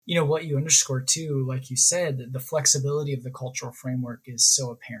what you underscore too, like you said, that the flexibility of the cultural framework is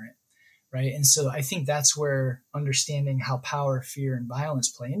so apparent, right? And so I think that's where understanding how power, fear, and violence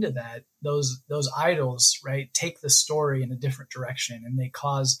play into that, those idols, right, take the story in a different direction, and they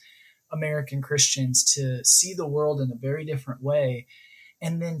cause American Christians to see the world in a very different way,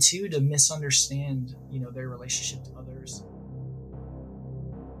 and then too to misunderstand, their relationship to others.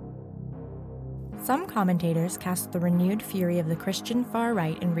 Some commentators cast the renewed fury of the Christian far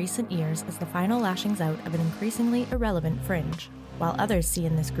right in recent years as the final lashings out of an increasingly irrelevant fringe, while others see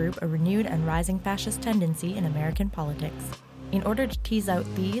in this group a renewed and rising fascist tendency in American politics. In order to tease out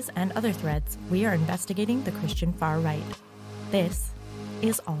these and other threads, we are investigating the Christian far right. This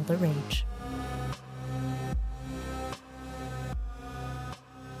is All the Rage.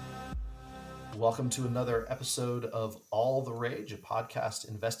 Welcome to another episode of All the Rage, a podcast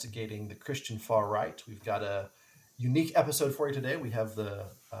investigating the Christian far right. We've got a unique episode for you today. We have the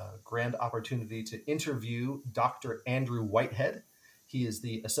grand opportunity to interview Dr. Andrew Whitehead. He is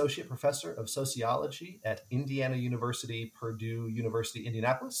the Associate Professor of Sociology at Indiana University, Purdue University,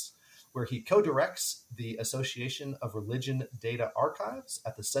 Indianapolis, where he co-directs the Association of Religion Data Archives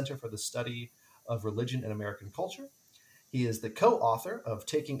at the Center for the Study of Religion and American Culture. He is the co-author of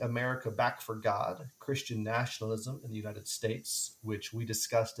Taking America Back for God, Christian Nationalism in the United States, which we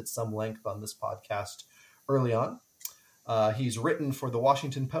discussed at some length on this podcast early on. He's written for the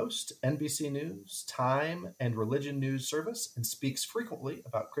Washington Post, NBC News, Time, and Religion News Service, and speaks frequently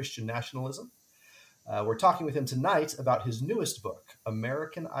about Christian nationalism. We're talking with him tonight about his newest book,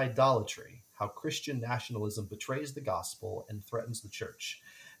 American Idolatry, How Christian Nationalism Betrays the Gospel and Threatens the Church.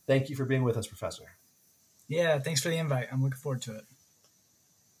 Thank you for being with us, Professor. Yeah, thanks for the invite. I'm looking forward to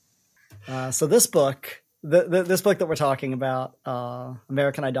it. So this book, this book that we're talking about,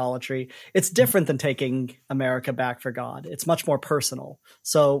 American Idolatry, it's different than Taking America Back for God. It's much more personal.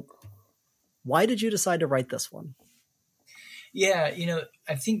 So why did you decide to write this one? Yeah,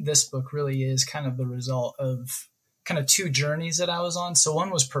 I think this book really is kind of the result of kind of two journeys that I was on. So one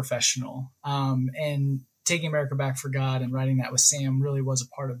was professional, and Taking America Back for God and writing that with Sam really was a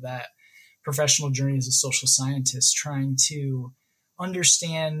part of that professional journey as a social scientist, trying to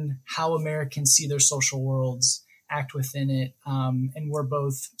understand how Americans see their social worlds, act within it. And we're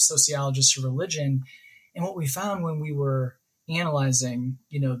both sociologists of religion. And what we found when we were analyzing,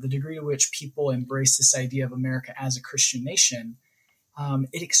 the degree to which people embrace this idea of America as a Christian nation,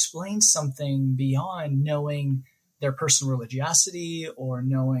 it explains something beyond knowing their personal religiosity or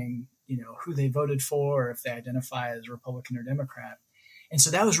knowing, who they voted for, or if they identify as Republican or Democrat. And so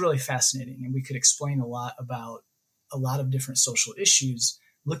that was really fascinating. And we could explain a lot about a lot of different social issues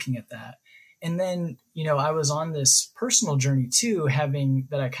looking at that. And then, I was on this personal journey too,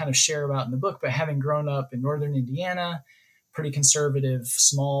 that I kind of share about in the book, but having grown up in northern Indiana, pretty conservative,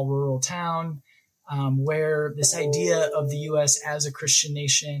 small rural town, where this idea of the U.S. as a Christian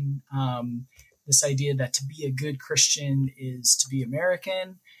nation, this idea that to be a good Christian is to be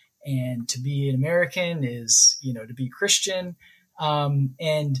American, and to be an American is, to be Christian. As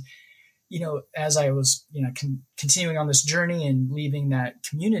I was, continuing on this journey and leaving that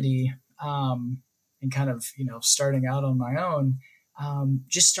community, and kind of, starting out on my own,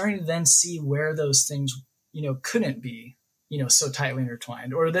 just starting to then see where those things, couldn't be, so tightly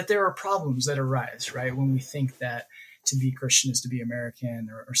intertwined, or that there are problems that arise, right, when we think that to be Christian is to be American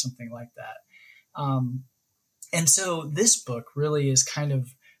or something like that. And so this book really is kind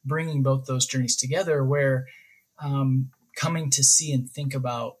of bringing both those journeys together, where, coming to see and think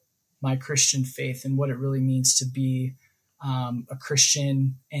about my Christian faith and what it really means to be a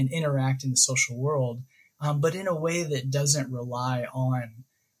Christian and interact in the social world, but in a way that doesn't rely on,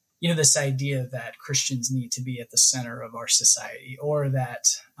 this idea that Christians need to be at the center of our society, or that,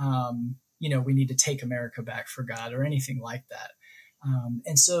 we need to take America back for God or anything like that.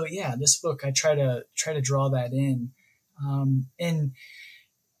 And so, this book, I try to draw that in. And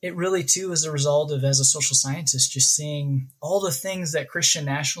it really, too, is a result of, as a social scientist, just seeing all the things that Christian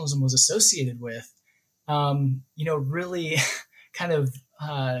nationalism was associated with, really kind of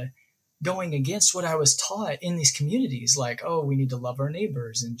going against what I was taught in these communities, like, oh, we need to love our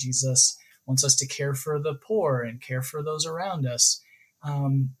neighbors, and Jesus wants us to care for the poor and care for those around us.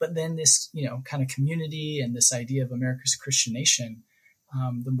 But then this, kind of community and this idea of America's Christian nation,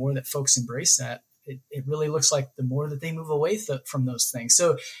 the more that folks embrace that, it really looks like the more that they move away from those things.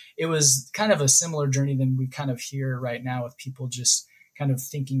 So it was kind of a similar journey than we kind of hear right now, with people just kind of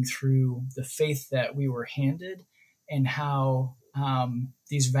thinking through the faith that we were handed and how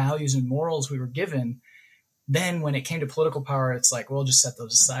these values and morals we were given. Then when it came to political power, it's like, well, just set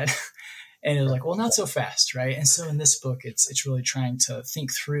those aside. And it was like, well, not so fast, right? And so in this book, it's really trying to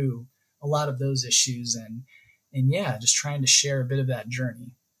think through a lot of those issues and yeah, just trying to share a bit of that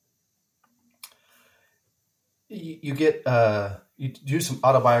journey. You get you do some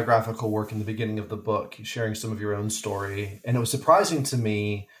autobiographical work in the beginning of the book, sharing some of your own story, and it was surprising to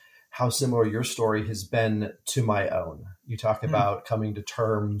me how similar your story has been to my own. You talk about coming to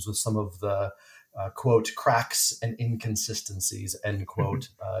terms with some of the quote cracks and inconsistencies end quote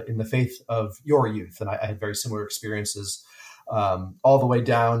in the faith of your youth, and I had very similar experiences. All the way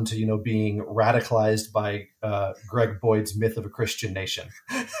down to, being radicalized by Greg Boyd's Myth of a Christian Nation.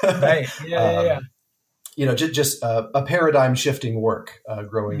 Right. Yeah. Just a paradigm shifting work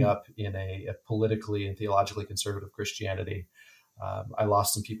growing up in a politically and theologically conservative Christianity. I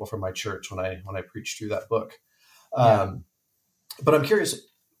lost some people from my church when I preached through that book. But I'm curious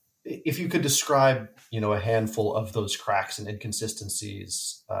if you could describe, a handful of those cracks and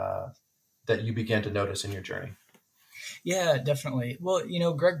inconsistencies that you began to notice in your journey. Yeah, definitely. Well,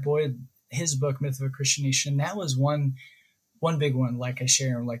 Greg Boyd, his book, Myth of a Christian Nation, that was one big one, like I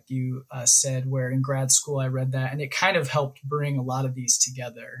share, like you said, where in grad school I read that, and it kind of helped bring a lot of these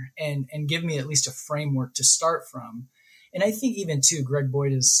together and give me at least a framework to start from. And I think even too, Greg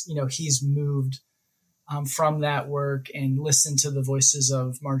Boyd is, he's moved from that work and listened to the voices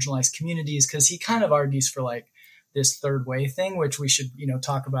of marginalized communities, because he kind of argues for like this third way thing, which we should,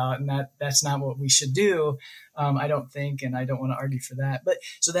 talk about. And that's not what we should do. I don't think, and I don't want to argue for that, but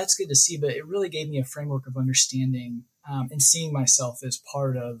so that's good to see, but it really gave me a framework of understanding and seeing myself as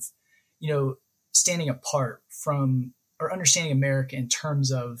part of, standing apart from or understanding America in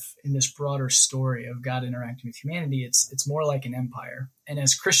terms of, in this broader story of God interacting with humanity. It's more like an empire. And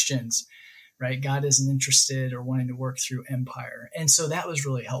as Christians, right, God isn't interested or wanting to work through empire. And so that was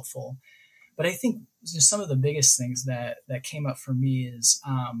really helpful. But I think just some of the biggest things that came up for me is,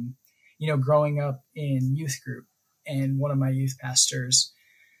 growing up in youth group and one of my youth pastors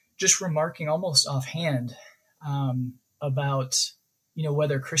just remarking almost offhand about,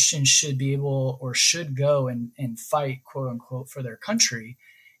 whether Christians should be able or should go and fight, quote unquote, for their country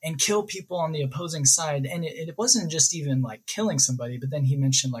and kill people on the opposing side. And it wasn't just even like killing somebody, but then he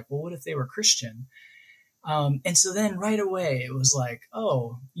mentioned like, well, what if they were Christian? And so then right away it was like,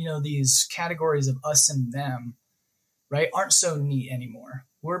 oh, these categories of us and them, right, aren't so neat anymore.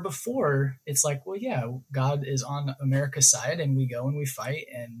 Where before it's like, well, yeah, God is on America's side and we go and we fight,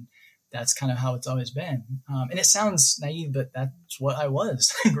 and that's kind of how it's always been. And it sounds naive, but that's what I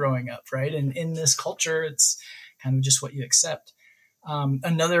was growing up, right? And in this culture, it's kind of just what you accept.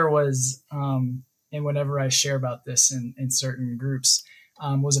 Another was, and whenever I share about this in certain groups,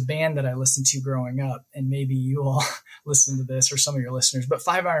 was a band that I listened to growing up, and maybe you all listen to this or some of your listeners, but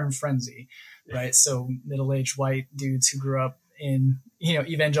Five Iron Frenzy, right? So middle-aged white dudes who grew up in,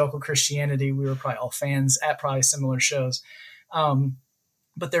 evangelical Christianity. We were probably all fans at probably similar shows.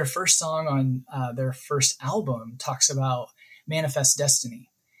 But their first song on their first album talks about manifest destiny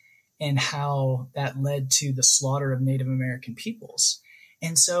and how that led to the slaughter of Native American peoples.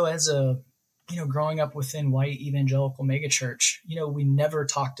 And so as growing up within white evangelical megachurch, we never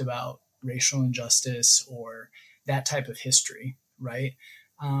talked about racial injustice or that type of history, right?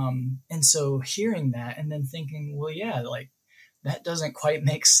 And so hearing that and then thinking, well, yeah, like that doesn't quite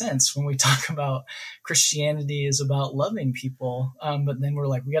make sense when we talk about Christianity is about loving people. But then we're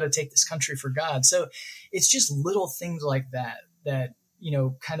like, we got to take this country for God. So it's just little things like that,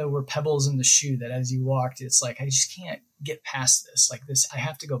 kind of were pebbles in the shoe that as you walked, it's like, I just can't get past this. Like this, I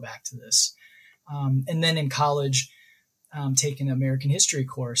have to go back to this. And then in college, taking an American history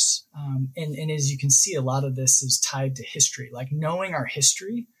course. And as you can see, a lot of this is tied to history, like knowing our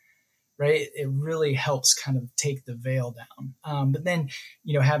history, right? It really helps kind of take the veil down. But then,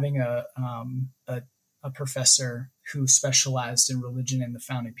 having a professor who specialized in religion in the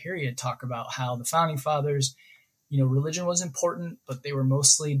founding period talk about how the founding fathers, religion was important, but they were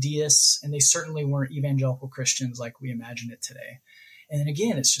mostly deists, and they certainly weren't evangelical Christians like we imagine it today. And then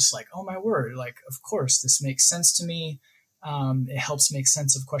again, it's just like, oh my word, like, of course, this makes sense to me. It helps make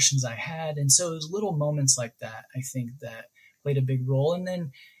sense of questions I had. And so there's little moments like that, I think, that played a big role. And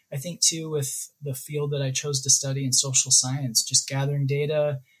then I think too, with the field that I chose to study in social science, just gathering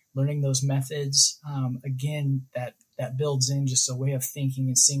data, learning those methods, again, that builds in just a way of thinking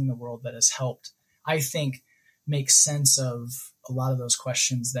and seeing the world that has helped, I think, make sense of a lot of those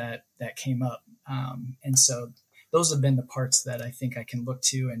questions that came up. And so those have been the parts that I think I can look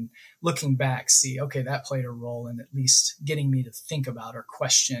to, and looking back, see, okay, that played a role in at least getting me to think about or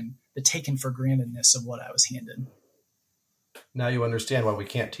question the taken for grantedness of what I was handed. Now you understand why we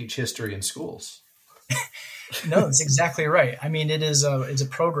can't teach history in schools. No, that's exactly right. I mean, it's a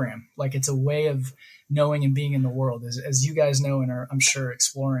program. Like, it's a way of knowing and being in the world, as you guys know and are, I'm sure,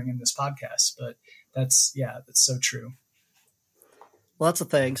 exploring in this podcast. But that's so true. Well, that's the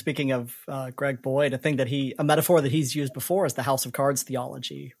thing. Speaking of Greg Boyd, a metaphor that he's used before is the house of cards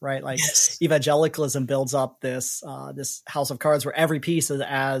theology, right? Like, Yes. evangelicalism builds up this house of cards where every piece is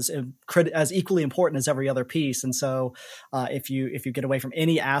as equally important as every other piece. And so, if you get away from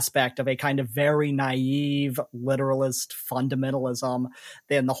any aspect of a kind of very naive literalist fundamentalism,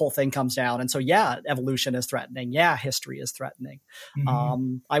 then the whole thing comes down. And so, evolution is threatening. Yeah, history is threatening.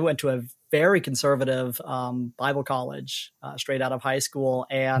 Mm-hmm. I went to a very conservative Bible college straight out of high school,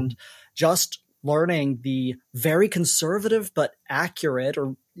 and just learning the very conservative but accurate,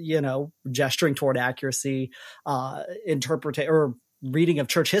 or gesturing toward accuracy, reading of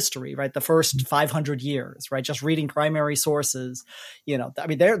church history, right? The first 500 years, right? Just reading primary sources. I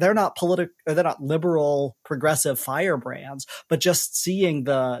mean, they're not they're not liberal, progressive firebrands, but just seeing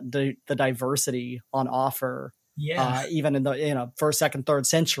the diversity on offer, even in the first, second, third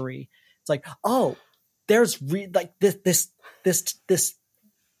century. It's like, oh, there's this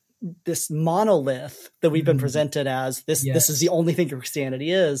monolith that we've been presented as this is the only thing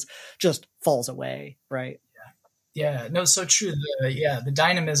Christianity is, just falls away, right? Yeah, no, so true. The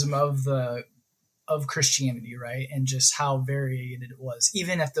dynamism of Christianity, right, and just how varied it was,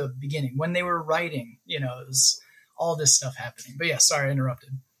 even at the beginning when they were writing. It was all this stuff happening. But sorry, I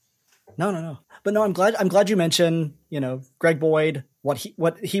interrupted. No. But no, I'm glad you mentioned, Greg Boyd, what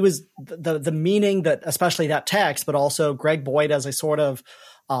he was, the meaning that, especially that text, but also Greg Boyd as a sort of,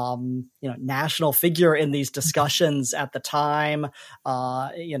 national figure in these discussions at the time,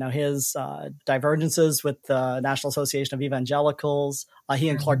 his divergences with the National Association of Evangelicals, he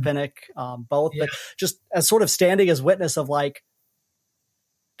and Clark Pinnock, both, but just as sort of standing as witness of, like,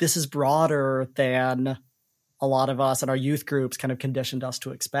 this is broader than a lot of us and our youth groups kind of conditioned us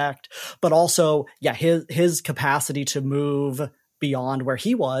to expect, but also, his capacity to move beyond where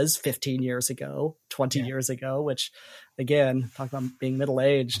he was 15 years ago, 20 years ago, which, again, talk about being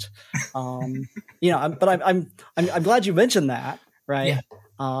middle-aged. But I'm glad you mentioned that, right?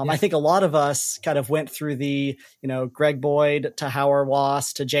 I think a lot of us kind of went through the, Greg Boyd to Howard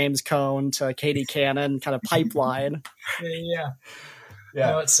Wass to James Cone to Katie Cannon kind of pipeline. Yeah.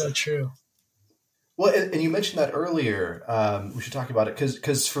 No, it's so true. Well, and you mentioned that earlier. We should talk about it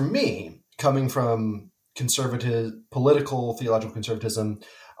because for me, coming from theological conservatism,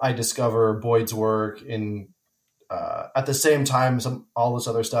 I discover Boyd's work in at the same time as all this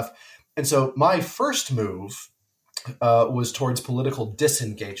other stuff. And so my first move was towards political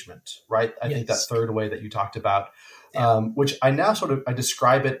disengagement, right? I think that third way that you talked about, which I now I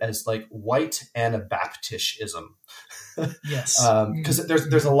describe it as like white Anabaptistism. Yes. Because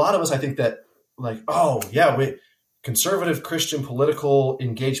there's a lot of us, I think, that like, conservative Christian political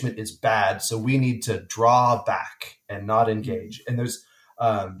engagement is bad, so we need to draw back and not engage. And there's,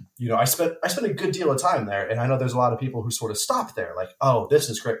 I spent a good deal of time there, and I know there's a lot of people who sort of stop there, like, oh, this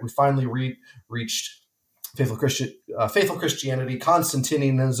is great. We finally reached faithful Christianity.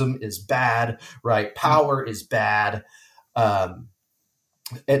 Constantinianism is bad, right? Power is bad.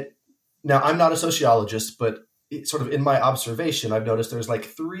 And now I'm not a sociologist, but sort of in my observation, I've noticed there's like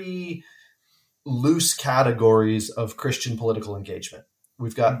three loose categories of Christian political engagement.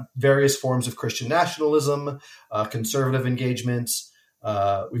 We've got various forms of Christian nationalism, conservative engagements.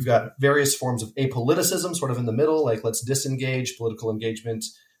 We've got various forms of apoliticism, sort of in the middle, like let's disengage. Political engagement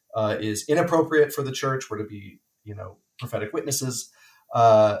is inappropriate for the church. We're to be, prophetic witnesses.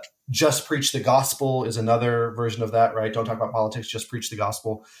 Just preach the gospel is another version of that, right? Don't talk about politics, just preach the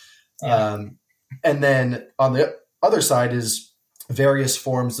gospel. Yeah. And then on the other side is various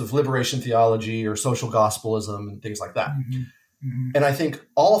forms of liberation theology or social gospelism and things like that. And I think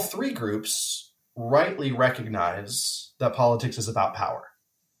all three groups rightly recognize that politics is about power.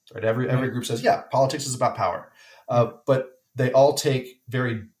 Right? Every group says, politics is about power. But they all take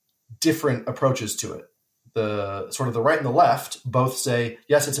very different approaches to it. The sort of the right and the left both say,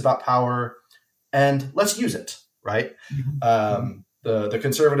 yes, it's about power and let's use it, right? The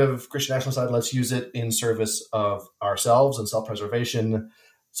conservative Christian national side, let's use it in service of ourselves and self-preservation.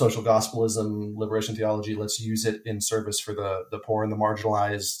 Social gospelism, liberation theology, let's use it in service for the poor and the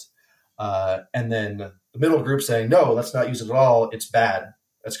marginalized. And then the middle group saying, no, let's not use it at all. It's bad.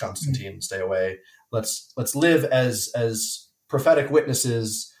 That's Constantine. Stay away. Let's live as prophetic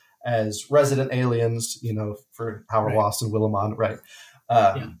witnesses, as resident aliens, for Howard Wass and Willimon, right?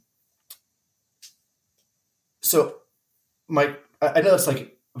 So, Mike, I know it's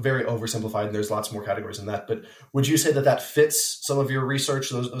like very oversimplified, and there's lots more categories in that. But would you say that fits some of your research,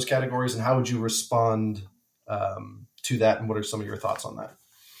 those categories, and how would you respond to that? And what are some of your thoughts on that?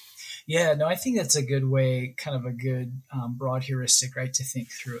 Yeah, no, I think that's a good way, kind of a good broad heuristic, right, to think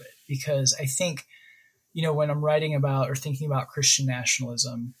through it. Because I think, when I'm writing about or thinking about Christian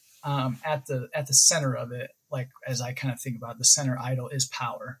nationalism, at the center of it, like as I kind of think about the center idol, is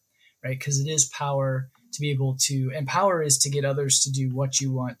power, right? Because it is power to be able to, and power is to get others to do what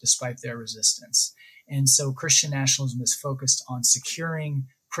you want despite their resistance. And so Christian nationalism is focused on securing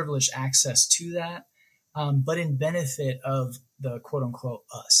privileged access to that, but in benefit of the quote unquote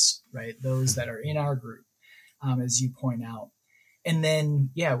us, right? Those that are in our group, as you point out. And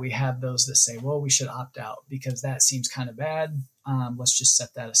then, we have those that say, well, we should opt out because that seems kind of bad. Let's just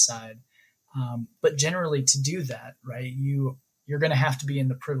set that aside. But generally to do that, right, you're going to have to be in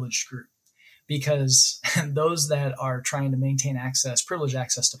the privileged group, because those that are trying to maintain privileged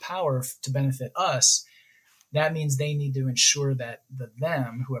access to power to benefit us, that means they need to ensure that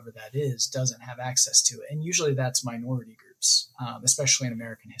them, whoever that is, doesn't have access to it. And usually that's minority groups, especially in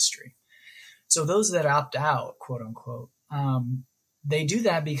American history. So those that opt out, quote unquote, they do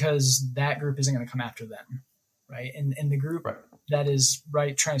that because that group isn't going to come after them, right? And the group that is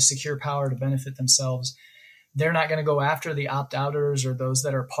trying to secure power to benefit themselves, they're not going to go after the opt-outers or those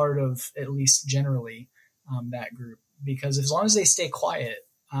that are part of, at least generally, that group, because as long as they stay quiet,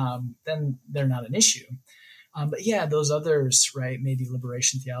 then they're not an issue. But those others, right, maybe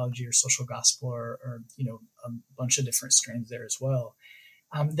liberation theology or social gospel or a bunch of different strains there as well.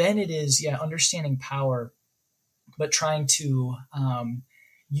 Then it is, understanding power, but trying to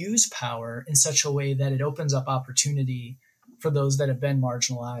use power in such a way that it opens up opportunity for those that have been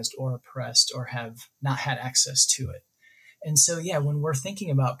marginalized or oppressed or have not had access to it. And so, when we're thinking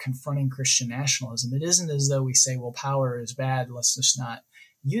about confronting Christian nationalism, it isn't as though we say, well, power is bad, let's just not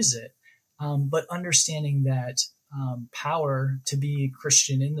use it. But understanding that power to be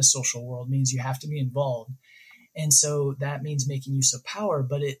Christian in the social world means you have to be involved. And so that means making use of power,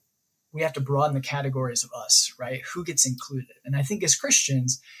 but we have to broaden the categories of us, right? Who gets included? And I think as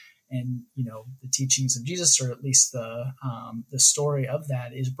Christians, and the teachings of Jesus, or at least the story of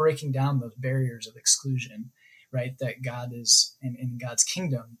that, is breaking down those barriers of exclusion, right? That God is in God's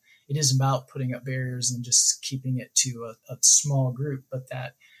kingdom. It is about putting up barriers and just keeping it to a small group, but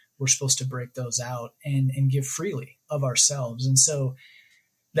that we're supposed to break those out and give freely of ourselves. And so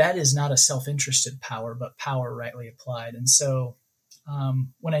that is not a self-interested power, but power rightly applied. And so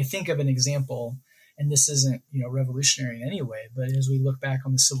when I think of an example, and this isn't, revolutionary in any way, but as we look back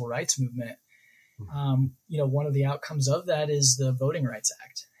on the civil rights movement, one of the outcomes of that is the Voting Rights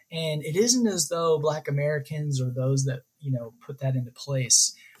Act. And it isn't as though Black Americans or those that, put that into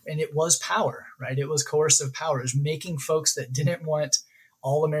place, and it was power, right? It was coercive power. It was making folks that didn't want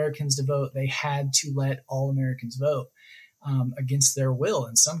all Americans to vote, they had to let all Americans vote against their will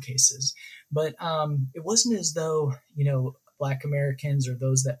in some cases. But it wasn't as though, Black Americans or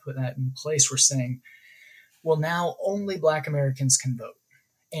those that put that in place were saying, well, now only Black Americans can vote.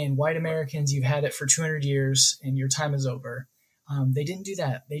 And white Americans, you've had it for 200 years and your time is over. They didn't do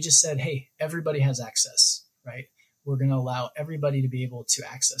that. They just said, hey, everybody has access, right? We're going to allow everybody to be able to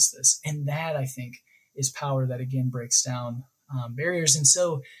access this. And that, I think, is power that, again, breaks down barriers. And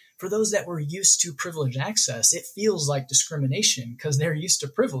so for those that were used to privileged access, it feels like discrimination because they're used to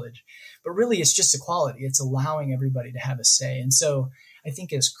privilege. But really, it's just equality. It's allowing everybody to have a say. And so I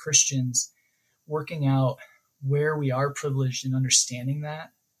think as Christians, working out where we are privileged and understanding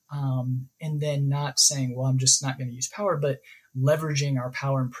that, and then not saying, well, I'm just not going to use power, but leveraging our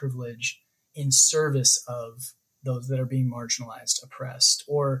power and privilege in service of those that are being marginalized, oppressed,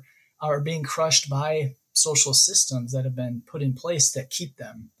 or are being crushed by social systems that have been put in place that keep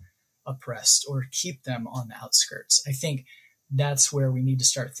them oppressed or keep them on the outskirts. I think that's where we need to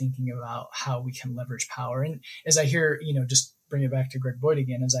start thinking about how we can leverage power. And as I hear, just bring it back to Greg Boyd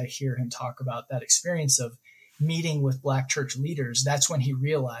again, as I hear him talk about that experience of meeting with Black church leaders, that's when he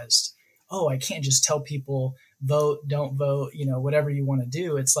realized, oh, I can't just tell people vote, don't vote, whatever you want to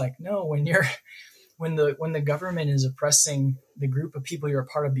do. It's like, no, when the government is oppressing the group of people you're a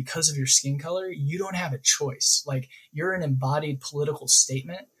part of because of your skin color, you don't have a choice. Like, you're an embodied political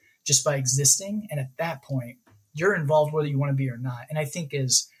statement just by existing. And at that point, you're involved whether you want to be or not. And I think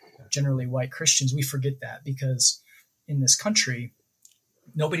as generally white Christians, we forget that because in this country,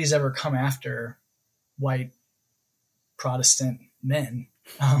 nobody's ever come after white Protestant men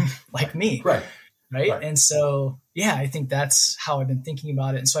like me. Right. And so, I think that's how I've been thinking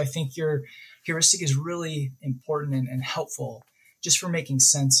about it. And so I think your heuristic is really important and helpful just for making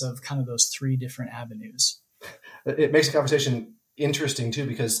sense of kind of those three different avenues. It makes the conversation interesting too,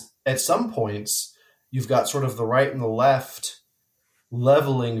 because at some points you've got sort of the right and the left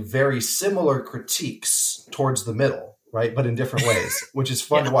leveling very similar critiques towards the middle, right? But in different ways, which is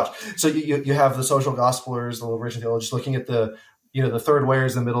fun to watch. So you have the social gospelers, the liberation theologians looking at the third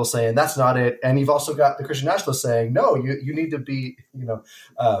wayers in the middle saying that's not it. And you've also got the Christian nationalists saying, no, you need to be,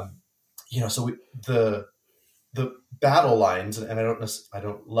 so the battle lines, and I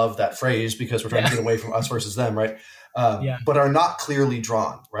don't love that phrase because we're trying to get away from us versus them, right? But are not clearly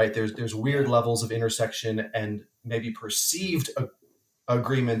drawn, right? There's weird levels of intersection and maybe perceived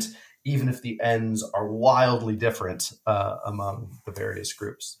agreement, even if the ends are wildly different among the various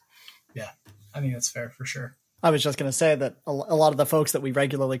groups. Yeah, I think that's fair for sure. I was just going to say that a lot of the folks that we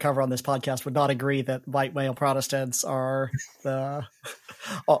regularly cover on this podcast would not agree that white male Protestants are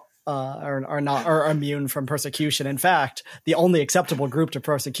are immune from persecution. In fact, the only acceptable group to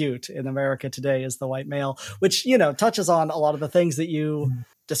persecute in America today is the white male, which, touches on a lot of the things that you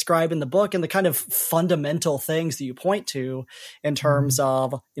describe in the book and the kind of fundamental things that you point to in terms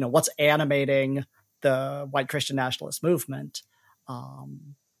of, what's animating the white Christian nationalist movement.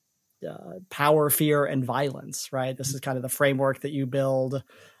 Power, fear, and violence, right? This is kind of the framework that you build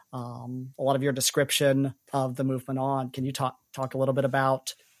a lot of your description of the movement on. Can you talk a little bit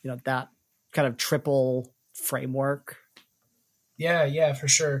about, that kind of triple framework? Yeah, for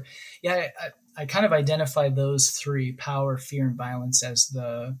sure. Yeah, I kind of identify those three, power, fear, and violence, as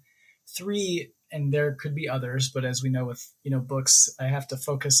the three, and there could be others, but as we know with, books, I have to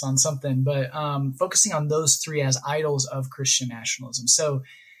focus on something, but focusing on those three as idols of Christian nationalism. So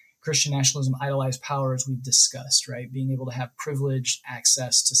Christian nationalism idolized power, as we've discussed, right? Being able to have privileged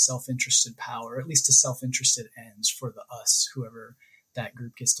access to self-interested power, at least to self-interested ends for the us, whoever that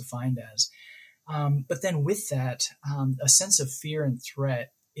group gets defined as. But then with that, a sense of fear and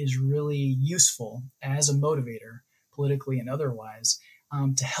threat is really useful as a motivator, politically and otherwise,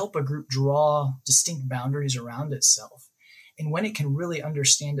 to help a group draw distinct boundaries around itself. And when it can really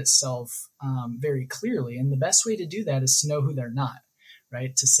understand itself very clearly, and the best way to do that is to know who they're not.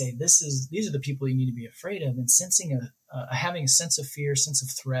 Right? To say these are the people you need to be afraid of, and sensing having a sense of fear, sense of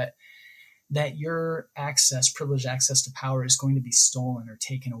threat, that your privileged access to power is going to be stolen or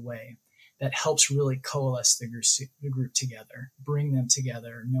taken away. That helps really coalesce the group together, bring them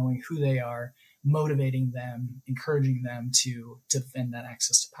together, knowing who they are, motivating them, encouraging them to defend that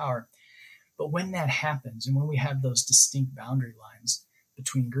access to power. But when that happens, and when we have those distinct boundary lines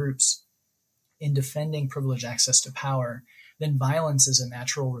between groups in defending privileged access to power, then violence is a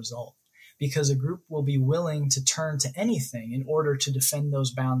natural result, because a group will be willing to turn to anything in order to defend those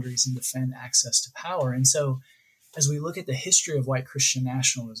boundaries and defend access to power. And so as we look at the history of white Christian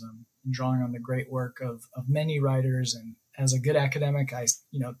nationalism, and drawing on the great work of many writers, and as a good academic,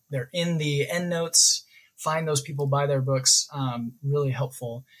 they're in the endnotes, find those people, buy their books, really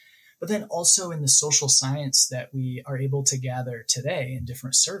helpful. But then also in the social science that we are able to gather today in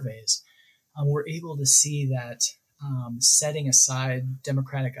different surveys, we're able to see that setting aside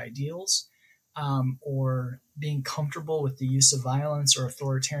democratic ideals or being comfortable with the use of violence or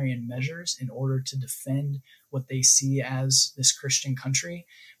authoritarian measures in order to defend what they see as this Christian country,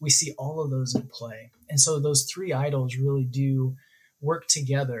 we see all of those in play. And so those three idols really do work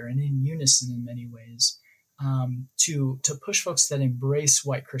together and in unison in many ways to push folks that embrace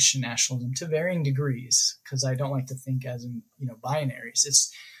white Christian nationalism to varying degrees, because I don't like to think as in binaries.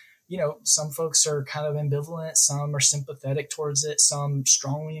 It's some folks are kind of ambivalent, some are sympathetic towards it, some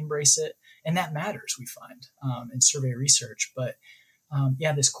strongly embrace it. And that matters, we find, in survey research. But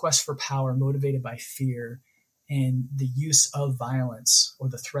this quest for power motivated by fear and the use of violence or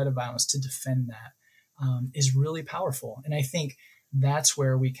the threat of violence to defend that is really powerful. And I think that's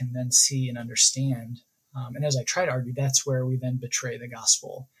where we can then see and understand. And as I try to argue, that's where we then betray the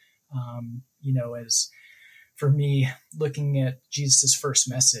gospel, as for me, looking at Jesus' first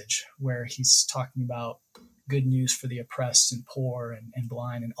message, where he's talking about good news for the oppressed and poor and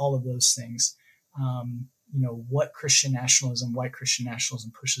blind and all of those things, what white Christian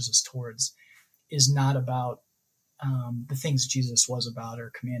nationalism pushes us towards is not about the things Jesus was about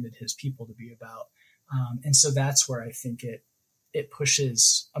or commanded his people to be about. And so that's where I think it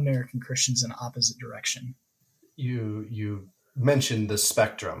pushes American Christians in the opposite direction. You mentioned the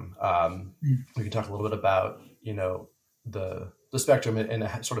spectrum. We can talk a little bit about the spectrum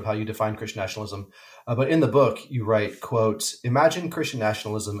and sort of how you define Christian nationalism. But in the book, you write, quote, "Imagine Christian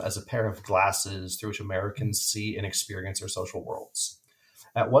nationalism as a pair of glasses through which Americans see and experience their social worlds.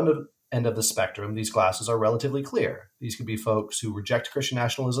 At one end of the spectrum, these glasses are relatively clear. These could be folks who reject Christian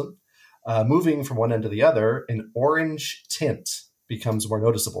nationalism. Moving from one end to the other, an orange tint becomes more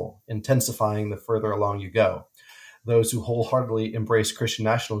noticeable, intensifying the further along you go. those who wholeheartedly embrace Christian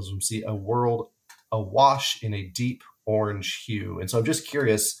nationalism see a world awash in a deep orange hue. And so I'm just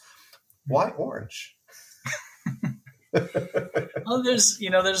curious, why orange? Well, there's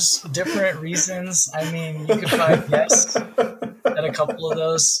different reasons. I mean, you could probably guess at a couple of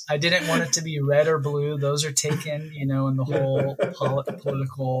those. I didn't want it to be red or blue. Those are taken, in the whole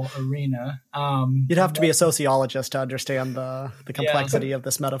political arena. You'd have to be a sociologist to understand the complexity of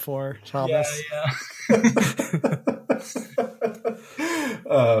this metaphor, Thomas. Yeah.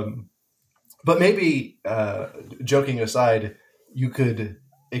 But maybe, joking aside, you could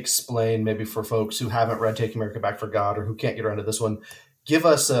explain, maybe for folks who haven't read Take America Back for God or who can't get around to this one, give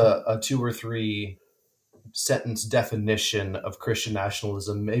us a 2 or 3 sentence definition of Christian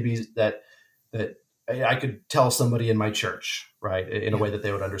nationalism, maybe that I could tell somebody in my church, right, in a way that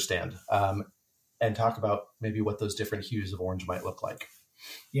they would understand, and talk about maybe what those different hues of orange might look like.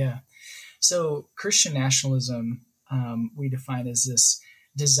 Yeah. So Christian nationalism, we define as this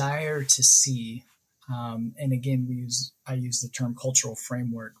desire to see, and again, I use the term cultural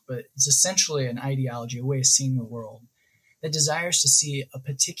framework, but it's essentially an ideology, a way of seeing the world that desires to see a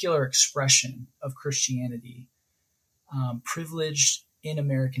particular expression of Christianity privileged in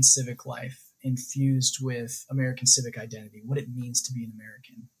American civic life, infused with American civic identity, what it means to be an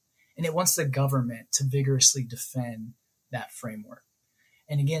American. And it wants the government to vigorously defend that framework.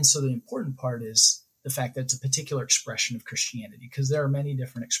 And again, so the important part is the fact that it's a particular expression of Christianity, because there are many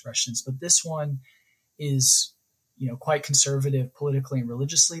different expressions, but this one is, quite conservative politically and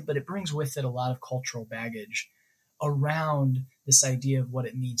religiously, but it brings with it a lot of cultural baggage around this idea of what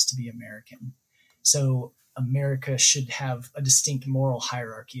it means to be American. So America should have a distinct moral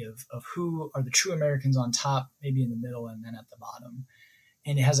hierarchy of who are the true Americans on top, maybe in the middle, and then at the bottom.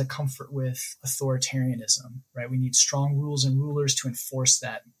 And it has a comfort with authoritarianism, right? We need strong rules and rulers to enforce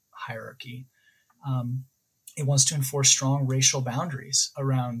that hierarchy. It wants to enforce strong racial boundaries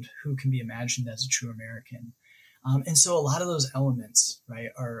around who can be imagined as a true American. And so a lot of those elements, right,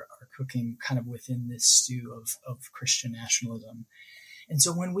 are cooking kind of within this stew of Christian nationalism. And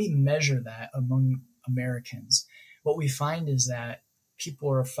so when we measure that among Americans, what we find is that people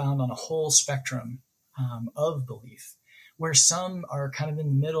are found on a whole spectrum of belief, where some are kind of in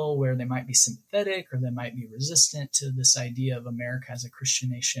the middle, where they might be sympathetic or they might be resistant to this idea of America as a Christian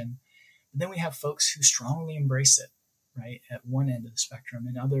nation. But then we have folks who strongly embrace it, right, at one end of the spectrum,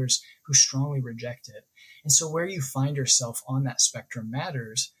 and others who strongly reject it. And so where you find yourself on that spectrum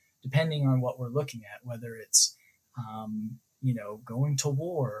matters, depending on what we're looking at, whether it's, going to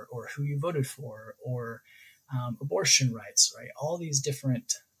war, or who you voted for, or abortion rights, right? All these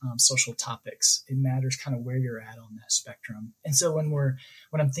different social topics. It matters kind of where you're at on that spectrum. And so when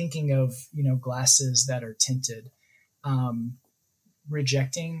I'm thinking of, glasses that are tinted,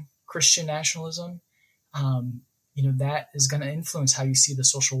 rejecting Christian nationalism, that is going to influence how you see the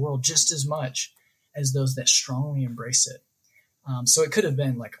social world just as much as those that strongly embrace it. So it could have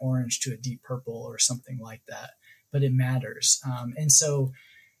been like orange to a deep purple or something like that, but it matters. And so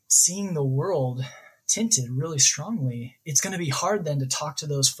seeing the world tinted really strongly, it's going to be hard then to talk to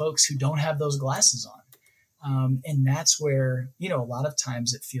those folks who don't have those glasses on. And that's where, a lot of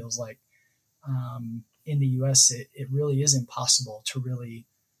times it feels like in the US, it really is impossible to really,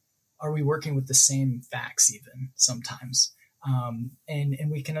 are we working with the same facts even sometimes?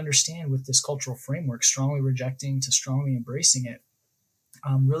 And we can understand with this cultural framework, strongly rejecting to strongly embracing it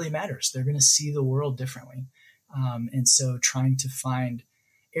really matters. They're going to see the world differently. And so trying to find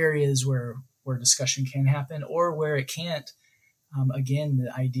areas where discussion can happen or where it can't, again,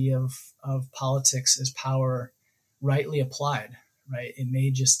 the idea of politics as power rightly applied, right? It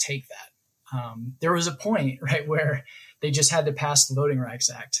may just take that. There was a point, right, where they just had to pass the Voting Rights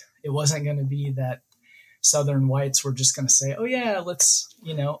Act. It wasn't going to be that Southern whites were just going to say, oh yeah, let's,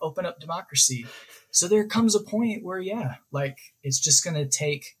 open up democracy. So there comes a point where, it's just going to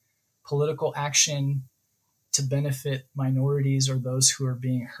take political action to benefit minorities or those who are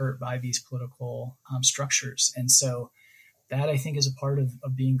being hurt by these political structures. And so that, I think, is a part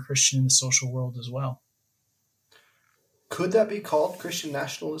of being Christian in the social world as well. Could that be called Christian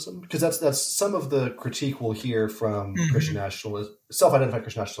nationalism? Because that's some of the critique we'll hear from Christian nationalism, self-identified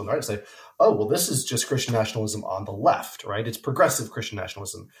Christian nationalism, right? Say, oh, well, this is just Christian nationalism on the left, right? It's progressive Christian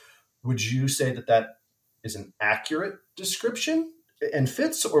nationalism. Would you say that is an accurate description and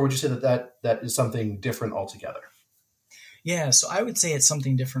fits, or would you say that is something different altogether? Yeah, so I would say it's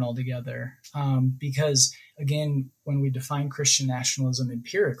something different altogether, because, again, when we define Christian nationalism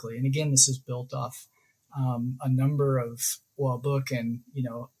empirically, and again, this is built off a number of, a book and,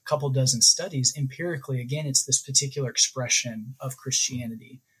 a couple dozen studies. Empirically, again, it's this particular expression of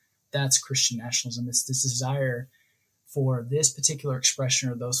Christianity. That's Christian nationalism. It's this desire for this particular expression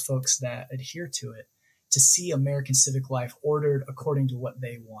or those folks that adhere to it to see American civic life ordered according to what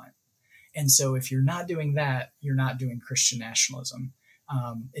they want. And so if you're not doing that, you're not doing Christian nationalism.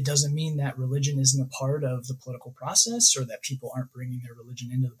 It doesn't mean that religion isn't a part of the political process or that people aren't bringing their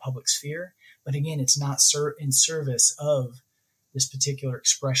religion into the public sphere. But again, it's not in service of this particular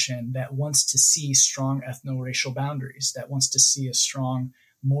expression that wants to see strong ethno-racial boundaries, that wants to see a strong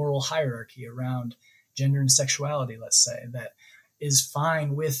moral hierarchy around gender and sexuality, let's say, that is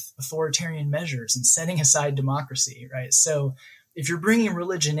fine with authoritarian measures and setting aside democracy, right? So if you're bringing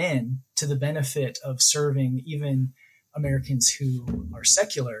religion in to the benefit of serving even Americans who are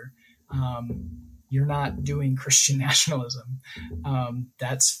secular, you're not doing Christian nationalism.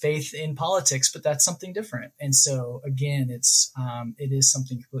 That's faith in politics, but that's something different. And so again, it is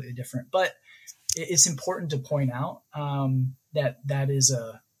something completely different. But it's important to point out that is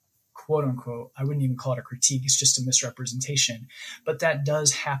a quote unquote, I wouldn't even call it a critique, it's just a misrepresentation. But that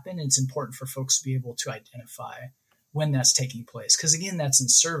does happen. And it's important for folks to be able to identify when that's taking place. Because again, that's in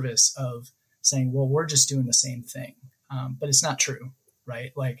service of saying, well, we're just doing the same thing. But it's not true,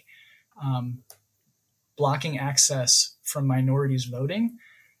 right? Like blocking access from minorities voting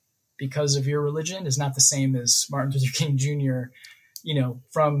because of your religion is not the same as Martin Luther King Jr.,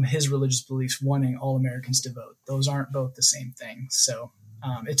 from his religious beliefs wanting all Americans to vote. Those aren't both the same thing. So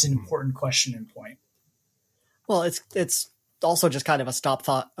it's an important question and point. Well, it's also just kind of a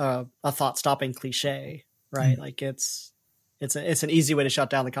thought stopping cliche, right? Mm-hmm. Like it's an easy way to shut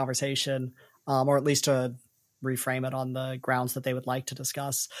down the conversation, or at least to reframe it on the grounds that they would like to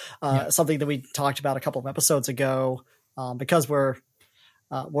discuss. Something that we talked about a couple of episodes ago, because we're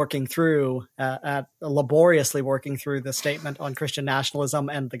laboriously working through the statement on Christian nationalism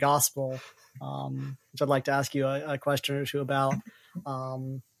and the gospel, which I'd like to ask you a question or two about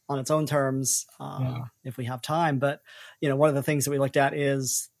on its own terms, if we have time. But, one of the things that we looked at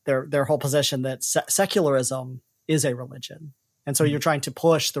is their whole position that secularism is a religion. And so you're trying to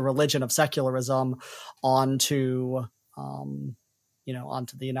push the religion of secularism onto the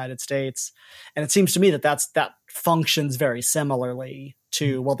United States. And it seems to me that functions very similarly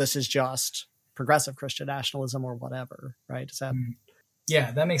to, well, this is just progressive Christian nationalism or whatever, right? Does that?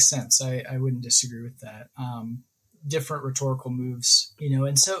 Yeah, that makes sense. I wouldn't disagree with that. Different rhetorical moves,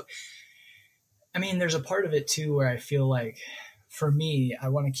 and so, I mean, there's a part of it too, where I feel like for me, I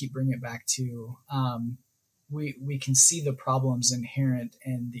want to keep bringing it back to, we can see the problems inherent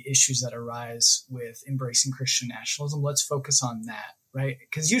and the issues that arise with embracing Christian nationalism. Let's focus on that, right?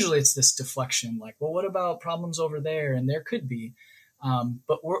 Because usually it's this deflection, like, well, what about problems over there? And there could be,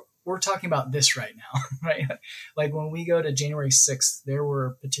 but we're talking about this right now, right? Like when we go to January 6th, there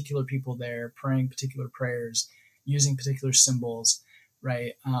were particular people there praying particular prayers, using particular symbols,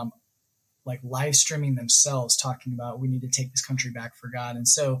 right? Like live streaming themselves, talking about we need to take this country back for God. And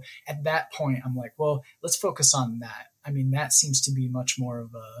so at that point, I'm like, well, let's focus on that. I mean, that seems to be much more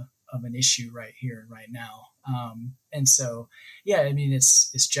of an issue right here and right now. And so, yeah, I mean,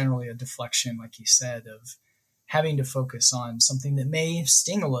 it's generally a deflection, like you said, of having to focus on something that may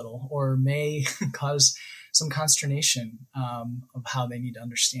sting a little or may cause some consternation of how they need to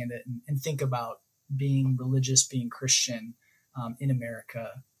understand it and think about being religious, being Christian in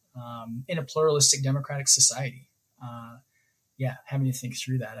America. In a pluralistic democratic society. Having to think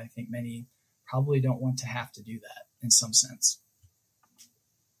through that. I think many probably don't want to have to do that in some sense.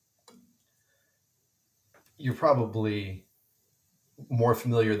 You're probably more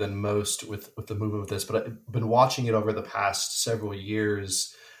familiar than most with the movement of this, but I've been watching it over the past several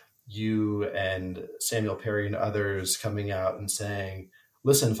years, you and Samuel Perry and others coming out and saying,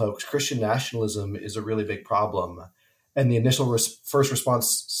 listen, folks, Christian nationalism is a really big problem. And the initial first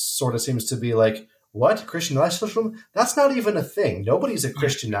response sort of seems to be like, what? Christian nationalism? That's not even a thing. Nobody's a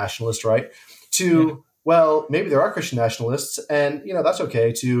Christian nationalist, right? Well, maybe there are Christian nationalists, and, that's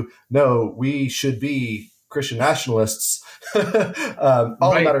okay. To, no, we should be Christian nationalists all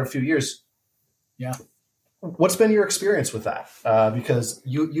in a matter of a few years. Yeah. What's been your experience with that? Because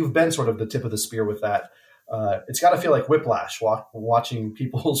you've been sort of the tip of the spear with that. It's got to feel like whiplash watching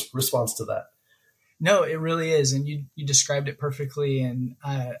people's response to that. No, it really is. And you described it perfectly. And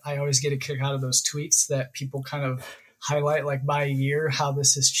I always get a kick out of those tweets that people kind of highlight like by a year how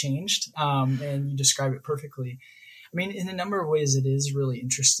this has changed. And you describe it perfectly. I mean, in a number of ways, it is really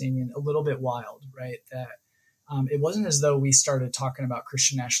interesting and a little bit wild, right? That it wasn't as though we started talking about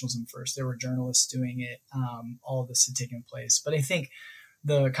Christian nationalism first. There were journalists doing it. All of this had taken place. But I think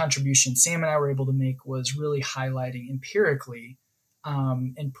the contribution Sam and I were able to make was really highlighting empirically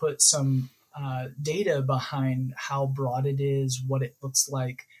and put some data behind how broad it is, what it looks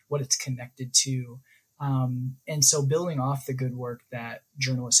like, what it's connected to, And so building off the good work that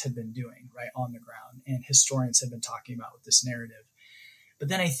journalists had been doing right on the ground and historians had been talking about with this narrative. But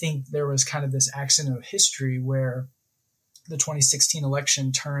then I think there was kind of this accident of history where the 2016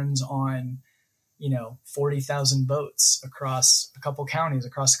 election turns on, 40,000 votes across a couple counties,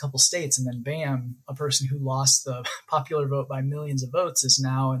 across a couple states. And then bam, a person who lost the popular vote by millions of votes is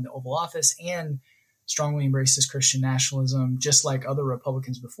now in the Oval Office and strongly embraces Christian nationalism, just like other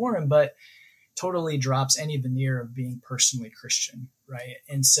Republicans before him, but totally drops any veneer of being personally Christian, right?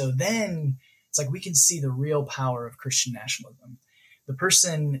 And so then it's like we can see the real power of Christian nationalism. The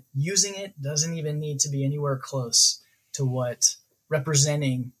person using it doesn't even need to be anywhere close to what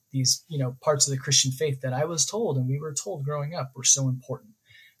representing these, parts of the Christian faith that I was told and we were told growing up were so important.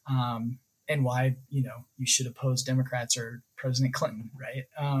 And why, you should oppose Democrats or President Clinton, right?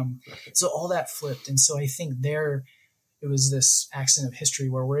 So all that flipped. And so I think it was this accident of history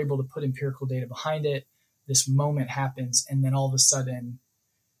where we're able to put empirical data behind it. This moment happens. And then all of a sudden,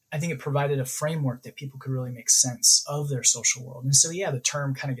 I think it provided a framework that people could really make sense of their social world. And so, yeah, the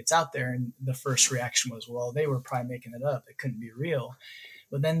term kind of gets out there. And the first reaction was, well, they were probably making it up. It couldn't be real.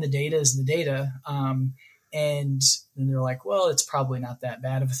 But then the data is the data. And then they're like, well, it's probably not that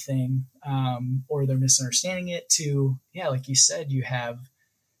bad of a thing. Or they're misunderstanding it to, yeah, like you said, you have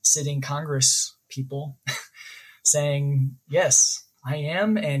sitting Congress people saying, yes, I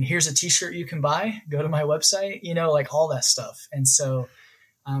am. And here's a t-shirt you can buy. Go to my website, like all that stuff. And so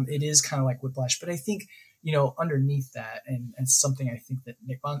it is kind of like whiplash. But I think, underneath that, and something I think that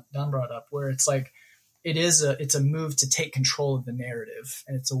Nick Don brought up, where it's like, it's a move to take control of the narrative.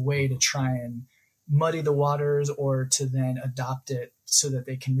 And it's a way to try and muddy the waters or to then adopt it so that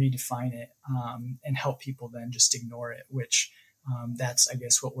they can redefine it and help people then just ignore it, which that's, I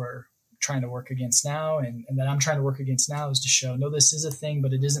guess, what we're trying to work against now. And that I'm trying to work against now is to show, no, this is a thing,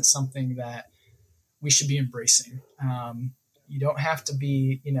 but it isn't something that we should be embracing. You don't have to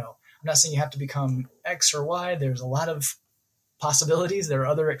be, I'm not saying you have to become X or Y. There's a lot of possibilities. There are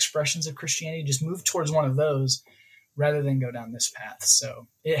other expressions of Christianity. Just move towards one of those rather than go down this path. So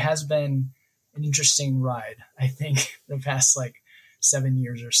it has been an interesting ride, I think, the past 7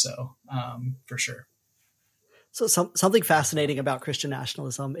 years or so, for sure. So something fascinating about Christian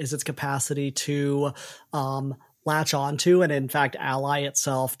nationalism is its capacity to latch onto and in fact ally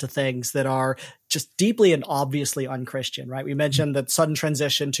itself to things that are just deeply and obviously unchristian, right? We mentioned that sudden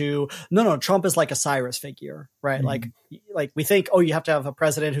transition to no, Trump is like a Cyrus figure, right? Mm-hmm. Like we think, oh, you have to have a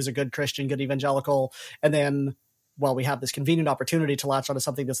president who's a good Christian, good evangelical, and then we have this convenient opportunity to latch onto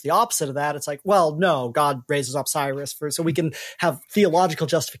something that's the opposite of that. It's like, well, no, God raises up Cyrus so we can have theological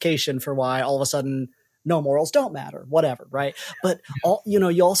justification for why all of a sudden no morals don't matter, whatever, right? But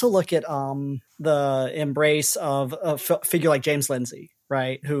you also look at the embrace of a figure like James Lindsay,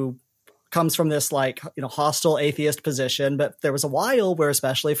 right, who comes from this hostile atheist position. But there was a while where,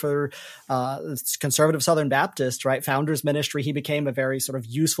 especially for conservative Southern Baptist, right, Founders Ministry, he became a very sort of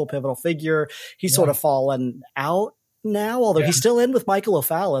useful, pivotal figure. He's sort of fallen out now, although he's still in with Michael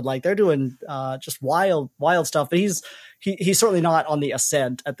O'Fallon. Like they're doing just wild stuff, but he's certainly not on the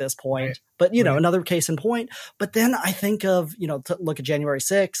ascent at this point. Right. But another case in point. But then I think of to look at January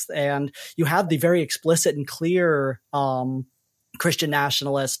 6th, and you have the very explicit and clear Christian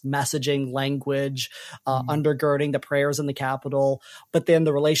nationalist messaging, language, undergirding the prayers in the Capitol. But then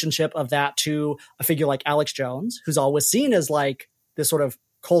the relationship of that to a figure like Alex Jones, who's always seen as like this sort of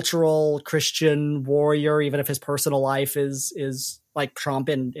cultural Christian warrior, even if his personal life is like Trump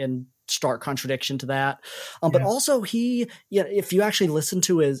in stark contradiction to that. But also he, if you actually listen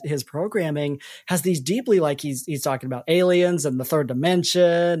to his programming, has these deeply, like he's talking about aliens and the third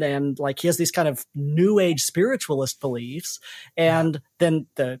dimension, and like he has these kind of new age spiritualist beliefs. And then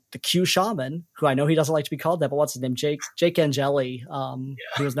the Q shaman, who I know he doesn't like to be called that, but what's his name? Jake Angeli,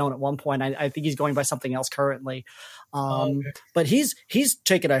 who was known at one point. I think he's going by something else currently. But he's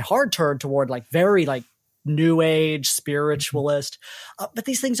taken a hard turn toward like very like new age spiritualist. But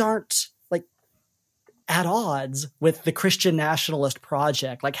these things aren't like at odds with the Christian nationalist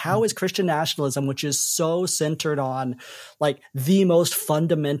project. Like how is Christian nationalism, which is so centered on like the most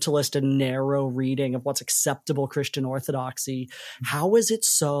fundamentalist and narrow reading of what's acceptable Christian orthodoxy, how is it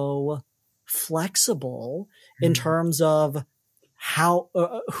so flexible in terms of how,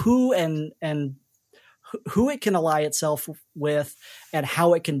 who who it can ally itself with and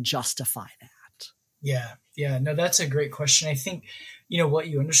how it can justify that? Yeah. No, that's a great question. I think, what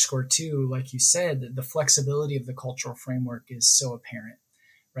you underscore too, like you said, the flexibility of the cultural framework is so apparent,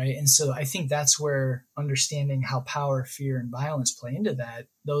 right? And so I think that's where understanding how power, fear, and violence play into that,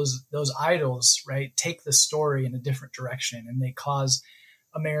 those idols, right, take the story in a different direction, and they cause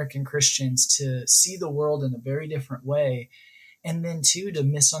American Christians to see the world in a very different way. And then too, to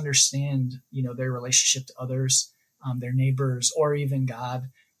misunderstand, their relationship to others, their neighbors, or even God,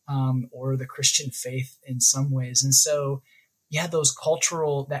 or the Christian faith in some ways. And so, yeah,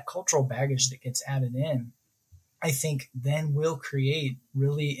 that cultural baggage that gets added in, I think then will create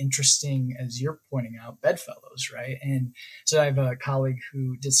really interesting, as you're pointing out, bedfellows, right? And so I have a colleague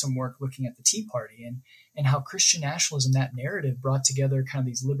who did some work looking at the Tea Party and how Christian nationalism, that narrative, brought together kind of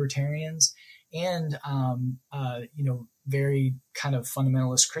these libertarians and, very kind of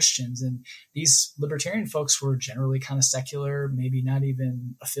fundamentalist Christians. And these libertarian folks were generally kind of secular, maybe not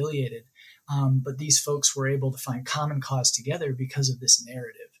even affiliated. But these folks were able to find common cause together because of this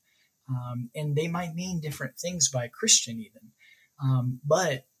narrative. And they might mean different things by Christian even.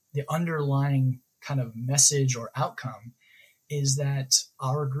 But the underlying kind of message or outcome is that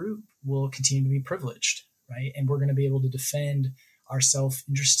our group will continue to be privileged, right? And we're going to be able to defend our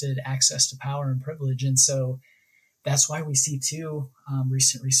self-interested access to power and privilege. And so that's why we see too,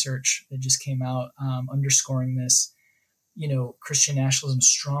 recent research that just came out underscoring this, Christian nationalism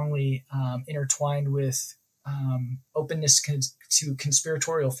strongly intertwined with openness to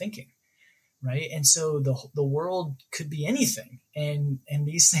conspiratorial thinking. Right. And so the world could be anything. And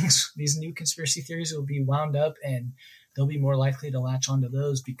these things, these new conspiracy theories will be wound up, and they'll be more likely to latch onto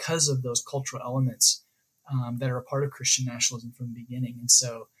those because of those cultural elements that are a part of Christian nationalism from the beginning. And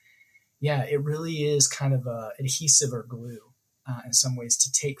so, yeah, it really is kind of a adhesive or glue in some ways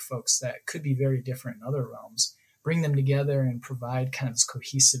to take folks that could be very different in other realms, bring them together and provide kind of this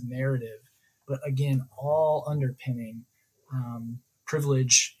cohesive narrative. But again, all underpinning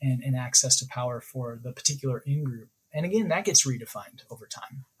privilege and access to power for the particular in-group. And again, that gets redefined over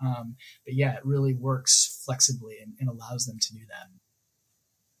time. But yeah, it really works flexibly and allows them to do that.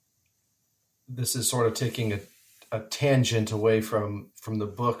 This is sort of taking a tangent away from the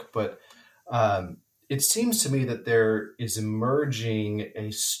book, but it seems to me that there is emerging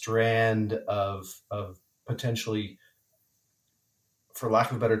a strand of potentially, for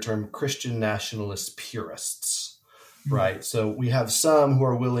lack of a better term, Christian nationalist purists. Right. So we have some who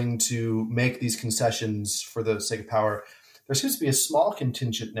are willing to make these concessions for the sake of power. There seems to be a small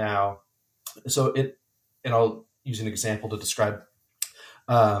contingent now. And I'll use an example to describe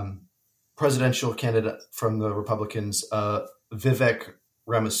presidential candidate from the Republicans, Vivek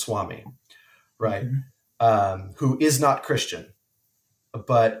Ramaswamy, right, who is not Christian,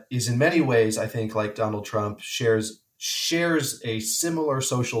 but is in many ways, I think, like Donald Trump, shares a similar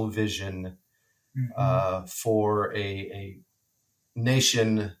social vision for a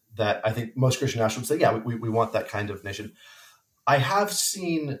nation that I think most Christian nationalists say, yeah, we want that kind of nation. I have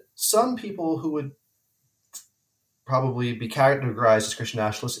seen some people who would probably be categorized as Christian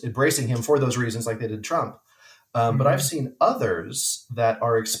nationalists embracing him for those reasons, like they did Trump. But I've seen others that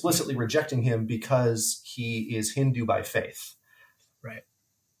are explicitly rejecting him because he is Hindu by faith. Right.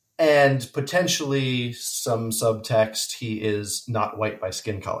 And potentially some subtext, he is not white by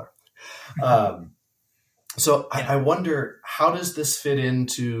skin color. So I wonder, how does this fit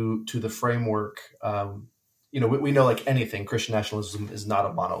into the framework? We know, like anything, Christian nationalism is not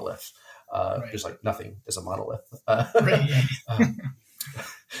a monolith. Right. Just like nothing is a monolith. Right, yeah.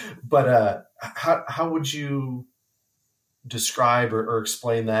 But how would you describe or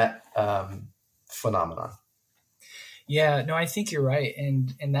explain that phenomenon? Yeah, no, I think you're right.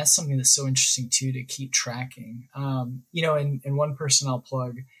 And that's something that's so interesting too, to keep tracking. And one person I'll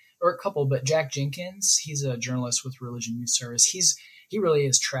plug, or a couple, but Jack Jenkins, he's a journalist with Religion Youth Service. He really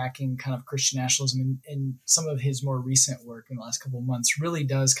is tracking kind of Christian nationalism, and some of his more recent work in the last couple of months really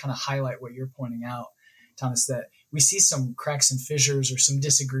does kind of highlight what you're pointing out, Thomas, that we see some cracks and fissures or some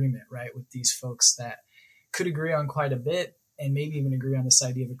disagreement, right, with these folks that could agree on quite a bit and maybe even agree on this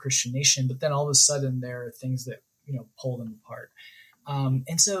idea of a Christian nation. But then all of a sudden there are things that, pull them apart.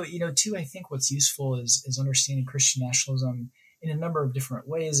 And so, too, I think what's useful is understanding Christian nationalism in a number of different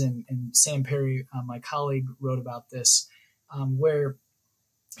ways. And Sam Perry, my colleague, wrote about this, where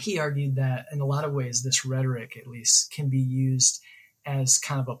he argued that in a lot of ways, this rhetoric, at least, can be used as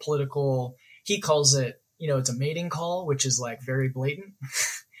kind of a political, he calls it, it's a mating call, which is like very blatant.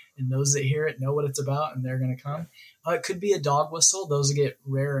 And those that hear it know what it's about, and they're going to come. It could be a dog whistle. Those get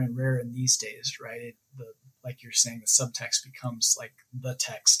rarer and rarer in these days, right? Like you're saying, the subtext becomes like the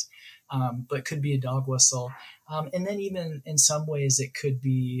text. But it could be a dog whistle. And then even in some ways it could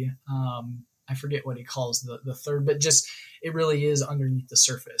be, I forget what he calls the third, but just, it really is underneath the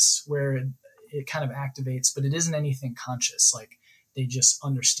surface where it kind of activates, but it isn't anything conscious. Like they just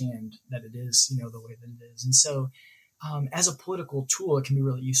understand that it is, the way that it is. And so as a political tool, it can be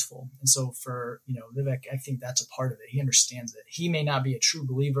really useful. And so for, Vivek, I think that's a part of it. He understands it. He may not be a true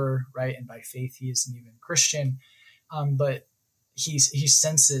believer, right? And by faith, he isn't even Christian. But he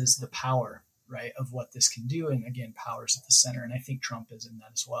senses the power, right, of what this can do. And again, power's at the center. And I think Trump is in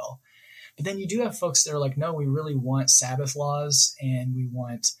that as well. But then you do have folks that are like, no, we really want Sabbath laws, and we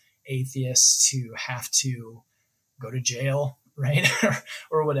want atheists to have to go to jail, right?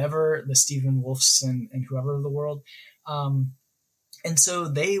 or whatever, the Stephen Wolfs and whoever of the world. And so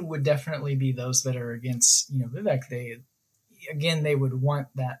they would definitely be those that are against, Vivek. They would want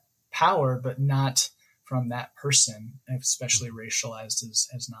that power, but not from that person, especially racialized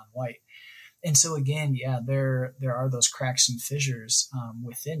as non-white. And so again, there are those cracks and fissures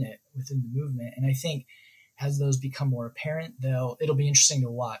within the movement. And I think as those become more apparent, it'll be interesting to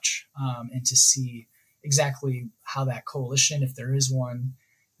watch and to see exactly how that coalition, if there is one,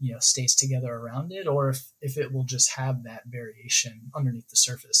 stays together around it, or if it will just have that variation underneath the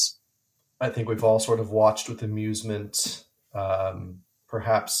surface. I think we've all sort of watched with amusement,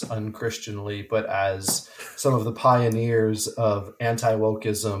 perhaps unchristianly, but as some of the pioneers of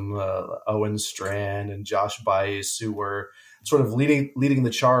anti-wokeism, Owen Strachan and Josh Buice, who were sort of leading the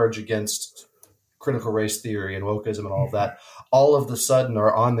charge against critical race theory and wokeism and all of that, all of the sudden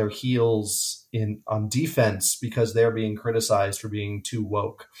are on their heels on defense because they're being criticized for being too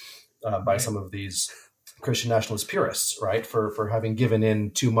woke by some of these Christian nationalist purists, right? For having given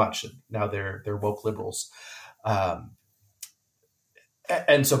in too much. Now they're woke liberals.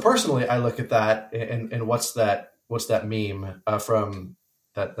 And so personally, I look at that and what's that meme from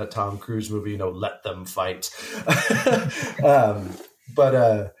that Tom Cruise movie, Let Them Fight.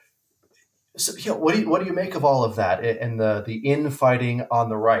 So what do you make of all of that and the infighting on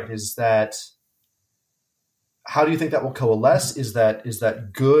the right? How do you think that will coalesce? Is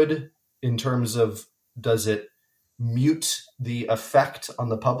that good in terms of, does it mute the effect on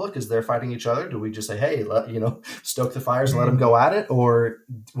the public as they're fighting each other? Do we just say, hey, stoke the fires and let them go at it? Or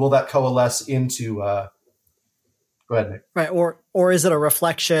will that coalesce into, go ahead, Nick. Right. Or is it a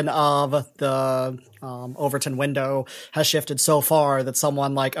reflection of the Overton window has shifted so far that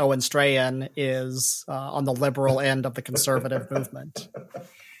someone like Owen Strachan is on the liberal end of the conservative movement?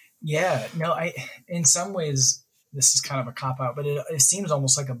 Yeah, no, in some ways, this is kind of a cop-out, but it seems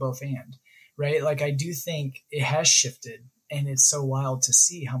almost like a both and, right? Like, I do think it has shifted, and it's so wild to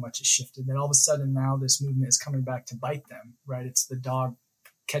see how much it's shifted that all of a sudden now this movement is coming back to bite them, right? It's the dog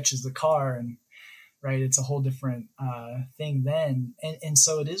catches the car, and right, it's a whole different thing then. And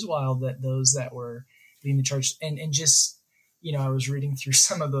so it is wild that those that were leading the charge, and just, I was reading through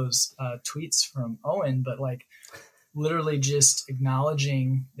some of those tweets from Owen, but like, literally just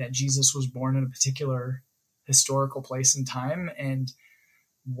acknowledging that Jesus was born in a particular historical place and time and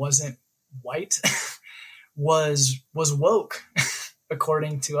wasn't white was woke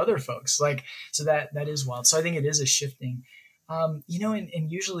according to other folks. Like, so that is wild. So I think it is a shifting, and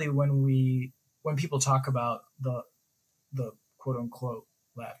usually when people talk about the quote unquote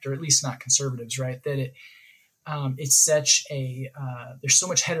left, or at least not conservatives, right, that it's such there's so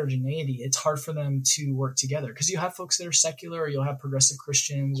much heterogeneity. It's hard for them to work together because you have folks that are secular, or you'll have progressive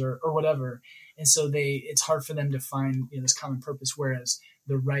Christians or whatever. And so it's hard for them to find this common purpose. Whereas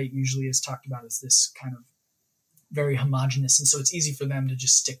the right usually is talked about as this kind of very homogenous. And so it's easy for them to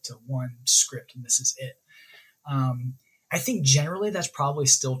just stick to one script and this is it. I think generally that's probably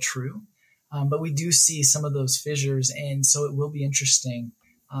still true. But we do see some of those fissures. And so it will be interesting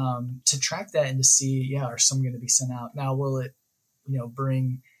to track that and to see, are some going to be sent out? Now, will it,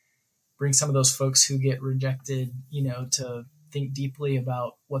 bring some of those folks who get rejected, to think deeply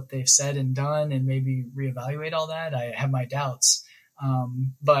about what they've said and done and maybe reevaluate all that? I have my doubts.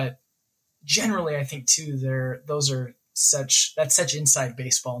 But generally, I think too, that's such inside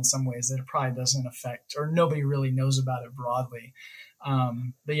baseball in some ways that it probably doesn't affect, or nobody really knows about it broadly.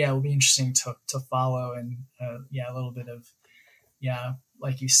 But it will be interesting to follow and, a little bit of,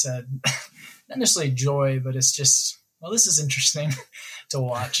 like you said, not necessarily joy, but it's just, this is interesting to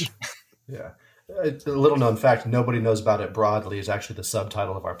watch. Yeah. A little known fact, nobody knows about it broadly is actually the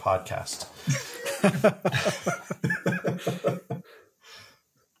subtitle of our podcast.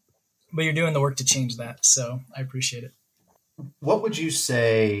 But you're doing the work to change that, so I appreciate it. What would you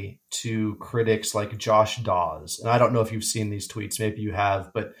say to critics like Josh Dawes? And I don't know if you've seen these tweets, maybe you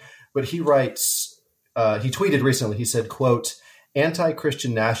have, but he writes, he tweeted recently, he said, quote,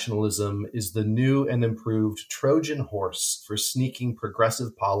 "Anti-Christian nationalism is the new and improved Trojan horse for sneaking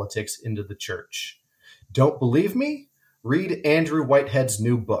progressive politics into the church. Don't believe me? Read Andrew Whitehead's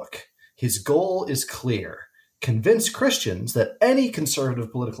new book. His goal is clear. convince Christians that any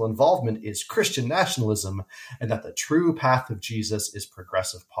conservative political involvement is Christian nationalism and that the true path of Jesus is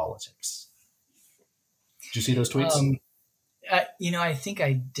progressive politics. Did you see those tweets? I think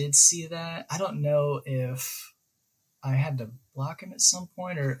I did see that. I don't know if I had to block him at some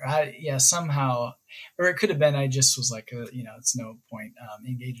point somehow, or it could have been I just was like, it's no point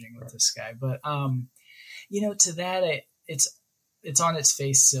engaging with this guy. But, to that, it's on its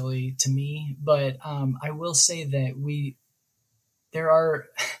face silly to me. But I will say that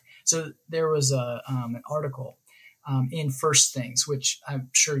there was an article in First Things, which I'm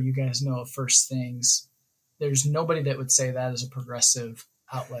sure you guys know of First Things. There's nobody that would say that is a progressive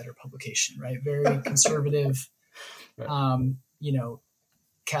outlet or publication, right? Very conservative, right.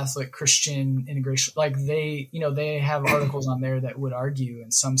 Catholic Christian integration. Like they have articles on there that would argue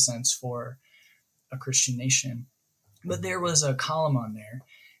in some sense for a Christian nation. But there was a column on there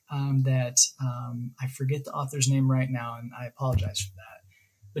that I forget the author's name right now, and I apologize for that.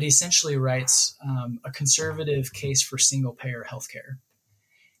 But he essentially writes a conservative case for single-payer healthcare.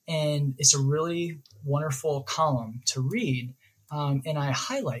 And it's a really wonderful column to read. And I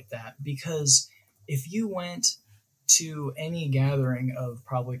highlight that because if you went to any gathering of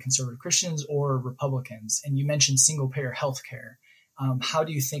probably conservative Christians or Republicans and you mentioned single-payer healthcare, how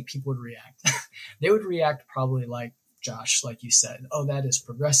do you think people would react? They would react probably like Josh, like you said, oh, that is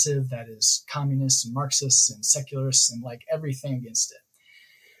progressive, that is communist and Marxists and secularists and like everything against it.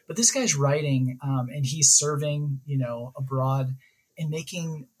 But this guy's writing and he's serving, abroad and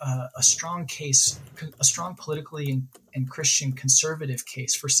making a strong case, a strong politically and Christian conservative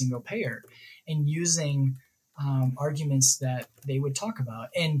case for single payer and using arguments that they would talk about.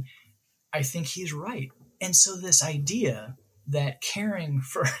 And I think he's right. And so this idea that caring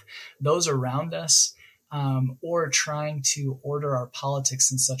for those around us or trying to order our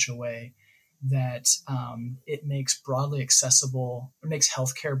politics in such a way that it makes broadly accessible or makes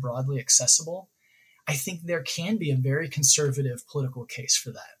healthcare broadly accessible, I think there can be a very conservative political case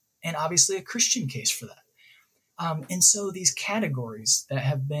for that, and obviously a Christian case for that. And so these categories that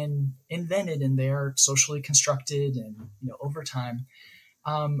have been invented and they are socially constructed and over time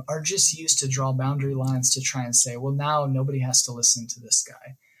are just used to draw boundary lines to try and say, well, now nobody has to listen to this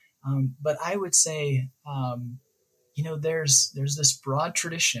guy. But I would say, there's this broad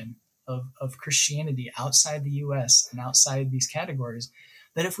tradition of Christianity outside the U.S. and outside these categories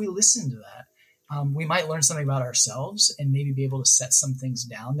that if we listen to that, we might learn something about ourselves and maybe be able to set some things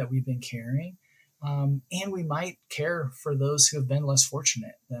down that we've been carrying. And we might care for those who have been less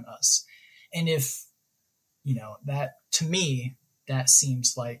fortunate than us. And if, that to me, that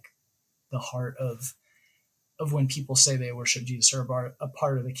seems like the heart of when people say they worship Jesus or are a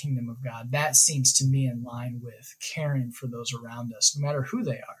part of the kingdom of God. That seems to me in line with caring for those around us, no matter who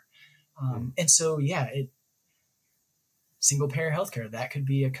they are. And so, single-payer healthcare, that could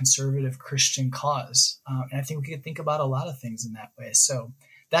be a conservative Christian cause. And I think we could think about a lot of things in that way. So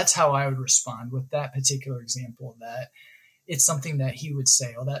that's how I would respond with that particular example, that it's something that he would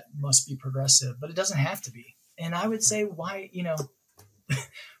say, oh, that must be progressive, but it doesn't have to be. And I would say, why,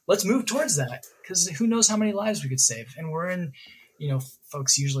 let's move towards that, because who knows how many lives we could save. And we're in,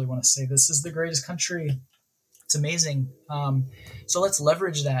 folks usually want to say this is the greatest country. It's amazing. So let's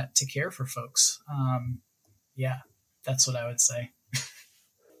leverage that to care for folks. That's what I would say.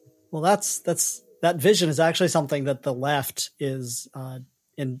 Well, that vision is actually something that the left is or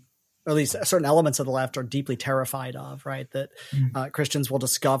at least certain elements of the left are deeply terrified of, right? That Christians will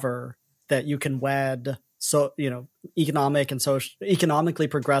discover that you can wed economically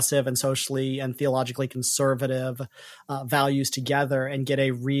progressive and socially and theologically conservative values together and get a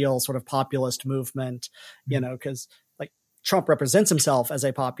real sort of populist movement, because like Trump represents himself as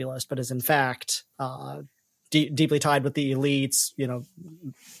a populist, but is in fact deeply tied with the elites,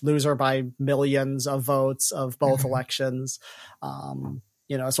 loser by millions of votes of both elections,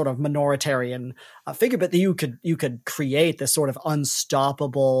 a sort of minoritarian figure, but that you could create this sort of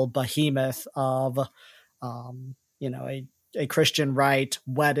unstoppable behemoth of, a Christian right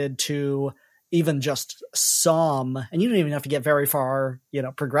wedded to even just some, and you don't even have to get very far,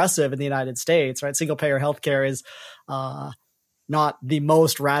 progressive in the United States, right? Single payer healthcare is not the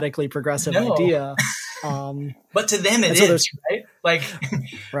most radically progressive idea. But to them it is, right? Like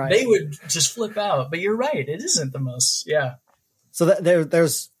right. They would just flip out, but you're right. It isn't the most. Yeah. So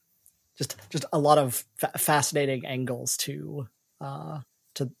there's just a lot of fascinating angles to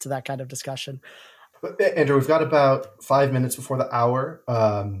that kind of discussion. But Andrew, we've got about 5 minutes before the hour.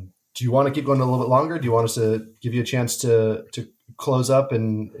 Do you want to keep going a little bit longer? Do you want us to give you a chance to close up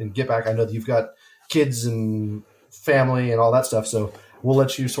and get back? I know that you've got kids and family and all that stuff, so we'll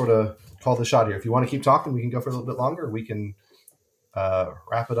let you sort of call the shot here. If you want to keep talking, we can go for a little bit longer. We can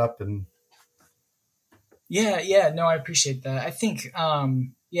wrap it up. And Yeah. No, I appreciate that. I think,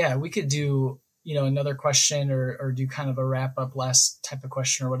 we could do, another question or do kind of a wrap up last type of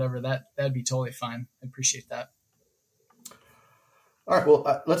question or whatever. That'd be totally fine. I appreciate that. All right.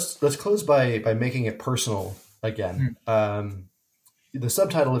 Well, let's close by making it personal again. The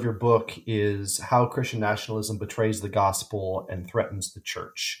subtitle of your book is "How Christian Nationalism Betrays the Gospel and Threatens the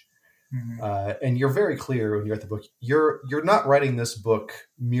Church." And you're very clear when you write the book. You're not writing this book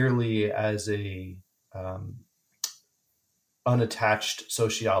merely as a unattached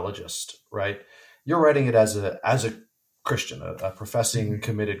sociologist, right? You're writing it as a Christian, a professing,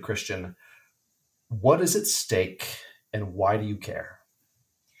 committed Christian. What is at stake, and why do you care?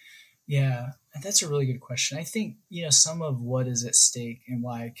 Yeah, that's a really good question. I think, some of what is at stake and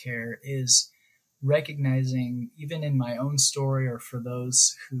why I care is recognizing, even in my own story or for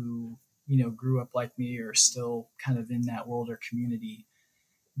those who, grew up like me or still kind of in that world or community,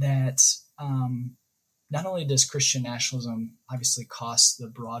 that not only does Christian nationalism obviously cost the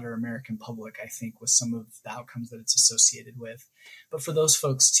broader American public, I think, with some of the outcomes that it's associated with, but for those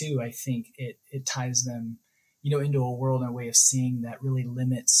folks too, I think it ties them into a world and a way of seeing that really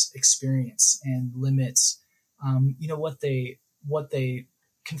limits experience and limits, what they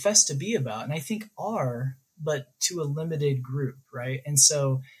confess to be about. And I think are, but to a limited group. Right. And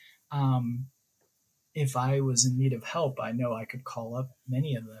so, if I was in need of help, I know I could call up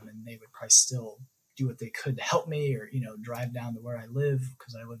many of them and they would probably still do what they could to help me or, drive down to where I live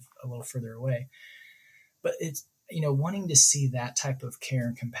because I live a little further away. But it's, wanting to see that type of care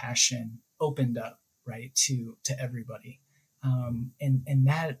and compassion opened up, right, to everybody. And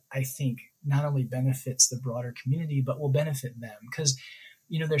that, I think, not only benefits the broader community, but will benefit them. Because,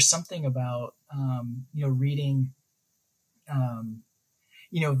 there's something about, reading,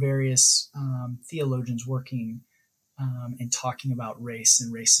 various theologians working and talking about race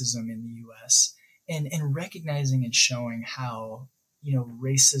and racism in the U.S. and recognizing and showing how,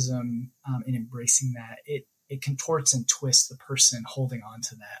 racism and embracing that, it contorts and twists the person holding on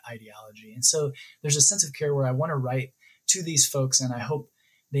to that ideology. And so there's a sense of care where I want to write to these folks, and I hope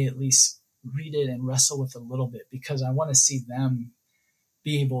they at least read it and wrestle with it a little bit, because I want to see them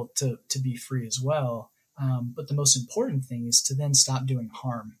be able to be free as well. But the most important thing is to then stop doing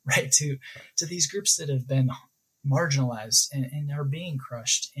harm, right, to these groups that have been marginalized and are being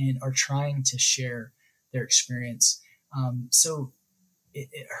crushed and are trying to share their experience. So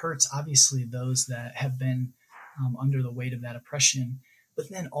it hurts, obviously, those that have been under the weight of that oppression, but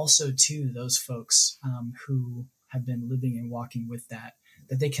then also to those folks who have been living and walking with that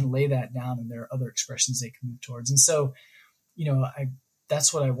they can lay that down and there are other expressions they can move towards. And so,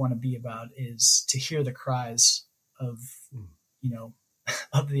 that's what I want to be about, is to hear the cries of,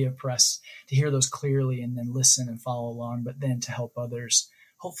 of the oppressed, to hear those clearly and then listen and follow along, but then to help others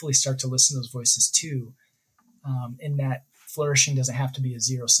hopefully start to listen to those voices too. And that flourishing doesn't have to be a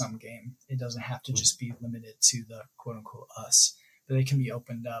zero-sum game. It doesn't have to just be limited to the quote unquote us, but they can be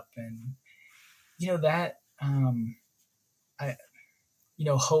opened up. And,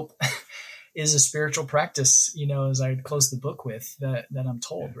 hope is a spiritual practice, as I close the book with, that I'm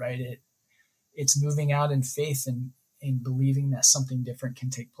told, right? It's moving out in faith and believing that something different can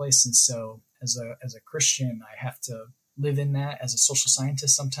take place. And so as a Christian, I have to live in that. As a social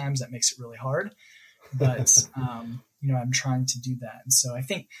scientist, sometimes that makes it really hard, but, I'm trying to do that. And so I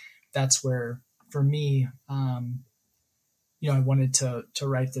think that's where, for me, I wanted to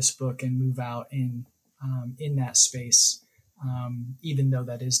write this book and move out in that space, even though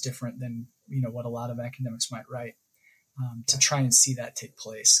that is different than, what a lot of academics might write, to try and see that take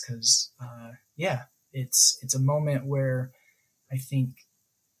place. Cause, it's a moment where I think,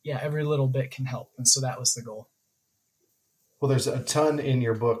 every little bit can help. And so that was the goal. Well, there's a ton in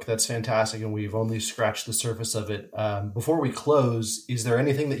your book that's fantastic, and we've only scratched the surface of it. Before we close, is there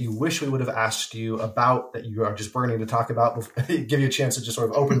anything that you wish we would have asked you about that you are just burning to talk about? Give you a chance to just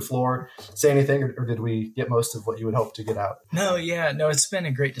sort of open floor, say anything, or did we get most of what you would hope to get out? No, it's been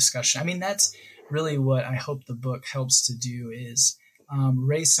a great discussion. I mean, that's really what I hope the book helps to do, is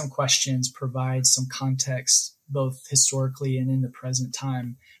raise some questions, provide some context, both historically and in the present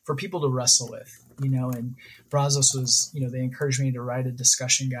time, for people to wrestle with. And Brazos was, they encouraged me to write a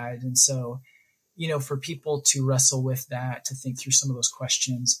discussion guide. And so, for people to wrestle with that, to think through some of those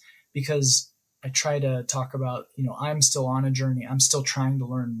questions, because I try to talk about, I'm still on a journey. I'm still trying to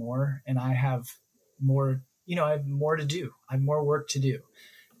learn more, and I have more, I have more to do. I have more work to do.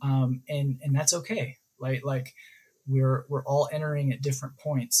 And that's okay. Right? Like we're all entering at different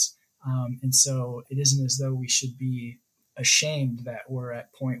points. And so it isn't as though we should be, ashamed that we're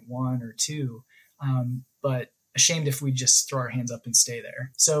at point 1 or 2, but ashamed if we just throw our hands up and stay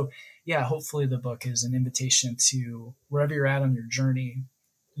there. So yeah, hopefully the book is an invitation to, wherever you're at on your journey,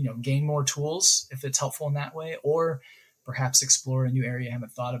 gain more tools if it's helpful in that way, or perhaps explore a new area you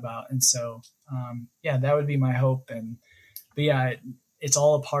haven't thought about. And so, that would be my hope. But yeah, it's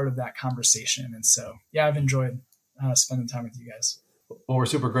all a part of that conversation. And so, yeah, I've enjoyed spending time with you guys. Well, we're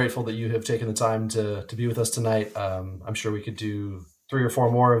super grateful that you have taken the time to be with us tonight. I'm sure we could do 3 or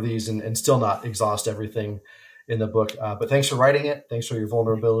 4 more of these and still not exhaust everything in the book. But thanks for writing it. Thanks for your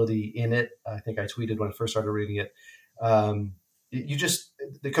vulnerability in it. I think I tweeted when I first started reading it.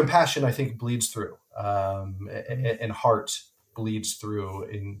 The compassion, I think, bleeds through, and heart bleeds through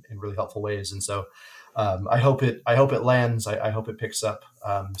in really helpful ways. And so I hope it lands. I hope it picks up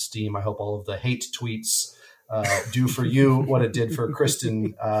steam. I hope all of the hate tweets do for you what it did for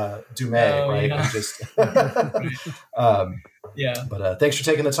Kristen Dumais, right? Yeah. And just, But thanks for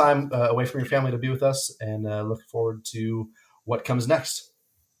taking the time away from your family to be with us, and look forward to what comes next.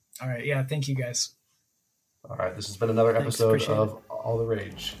 All right. Yeah. Thank you, guys. All right. This has been another episode of All the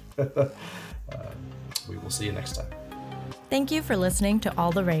Rage. We will see you next time. Thank you for listening to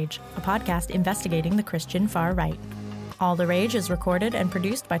All the Rage, a podcast investigating the Christian far right. All the Rage is recorded and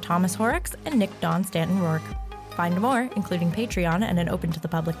produced by Thomas Horrocks and Nick Don Stanton Rourke. Find more, including Patreon and an open to the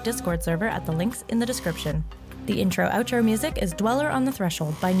public Discord server, at the links in the description. The intro-outro music is Dweller on the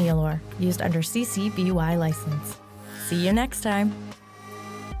Threshold by Neilor, used under CC BY license. See you next time.